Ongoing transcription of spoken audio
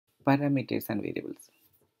Parameters and variables.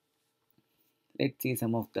 Let's see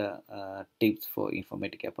some of the tips for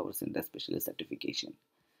Informatica PowerCenter Specialist Certification.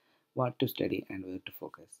 What to study and where to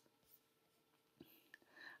focus.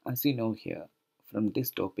 As you know here, from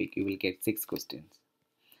this topic you will get 6 questions,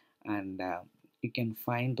 and you can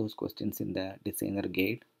find those questions in the Designer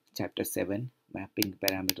Guide, Chapter 7, Mapping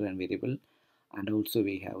Parameter and Variable, and also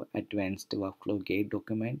we have Advanced Workflow Guide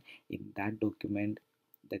document. In that document,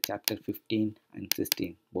 the Chapter 15 and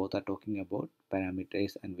 16 both are talking about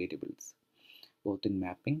parameters and variables, both in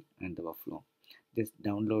mapping and the workflow. Just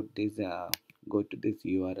download this, go to this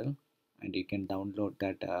URL, and you can download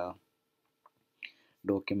that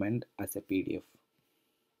document as a PDF.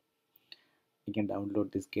 You can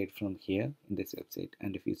download this guide from here in this website,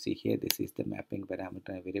 and if you see here, this is the mapping parameter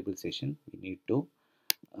and variable session we need to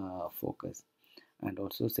focus. And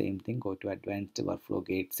also same thing, go to advanced workflow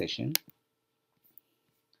guide session.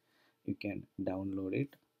 You can download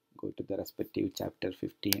it, go to the respective chapter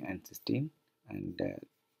 15 and 16 and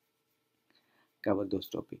cover those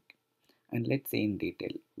topics. And let's say in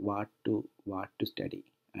detail what to study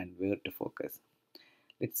and where to focus.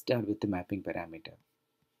 Let's start with the mapping parameter.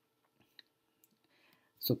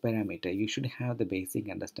 So parameter, you should have the basic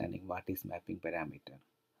understanding what is mapping parameter,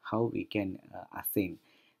 how we can assign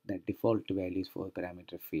the default values for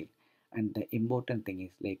parameter field, and the important thing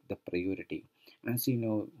is like the priority. As you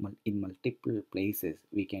know, in multiple places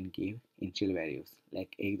we can give initial values,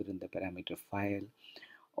 like either in the parameter file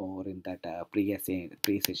or in that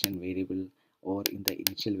pre-session variable, or in the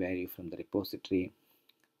initial value from the repository,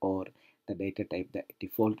 or the data type, the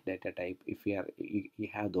default data type. If you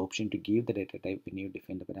have the option to give the data type when you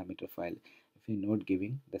define the parameter file. If you're not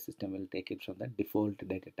giving, the system will take it from the default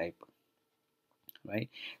data type, right?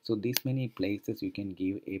 So these many places you can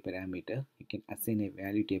give a parameter, you can assign a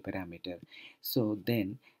value to a parameter. So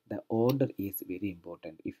then the order is very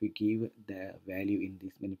important. If you give the value in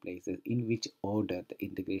these many places, in which order the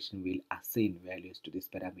integration will assign values to this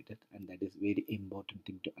parameter, and that is very important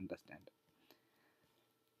thing to understand.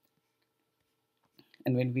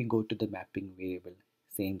 And when we go to the mapping variable,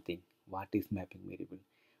 same thing. What is mapping variable?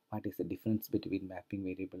 What is the difference between mapping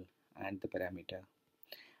variable and the parameter?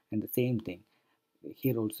 And the same thing,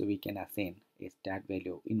 here also we can assign a stat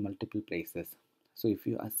value in multiple places. So if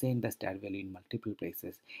you assign the stat value in multiple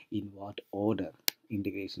places, in what order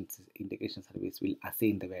integration service will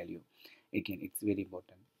assign the value? Again, it's very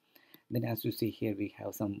important. Then as you see here, we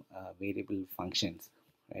have some variable functions,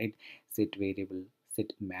 right? Set variable,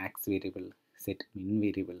 set max variable, set min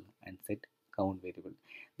variable, and set count variable.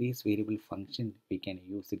 These variable function we can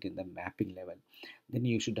use it in the mapping level. Then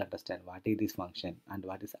you should understand what is this function and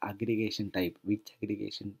what is aggregation type, which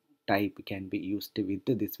aggregation type can be used with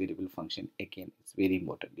this variable function. Again, it's very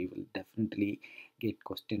important. You will definitely get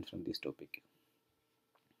questions from this topic.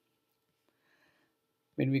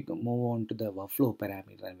 When we move on to the workflow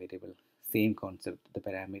parameter and variable, same concept, the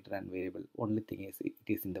parameter and variable, only thing is it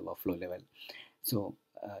is in the workflow level. So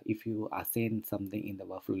if you assign something in the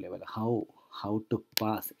workflow level, how to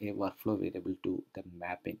pass a workflow variable to the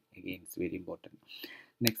mapping, again, it's very important.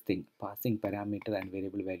 Next thing, passing parameter and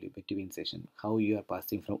variable value between session, how you are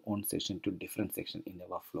passing from one session to different section in the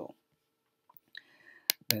workflow.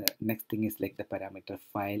 The next thing is like the parameter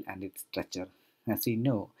file and its structure. As you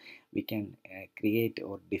know, we can create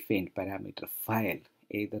or define parameter file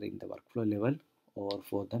either in the workflow level or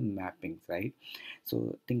for the mappings, right?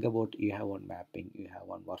 So think about, you have one mapping, you have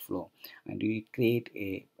one workflow, and you create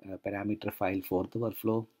a parameter file for the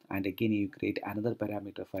workflow, and again you create another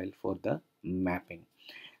parameter file for the mapping.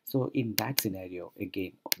 So in that scenario,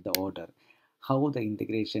 again, the order, how the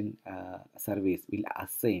integration service will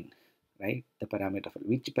assign, right, the parameter file,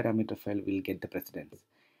 which parameter file will get the precedence.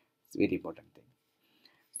 It's very important thing.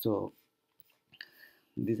 So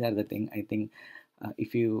these are the thing. I think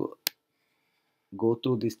if you go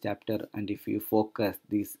through this chapter and if you focus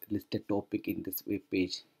this listed topic in this web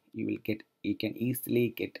page, you can easily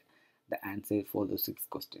get the answer for those 6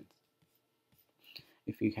 questions.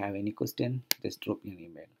 If you have any question, just drop me an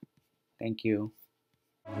email. Thank you.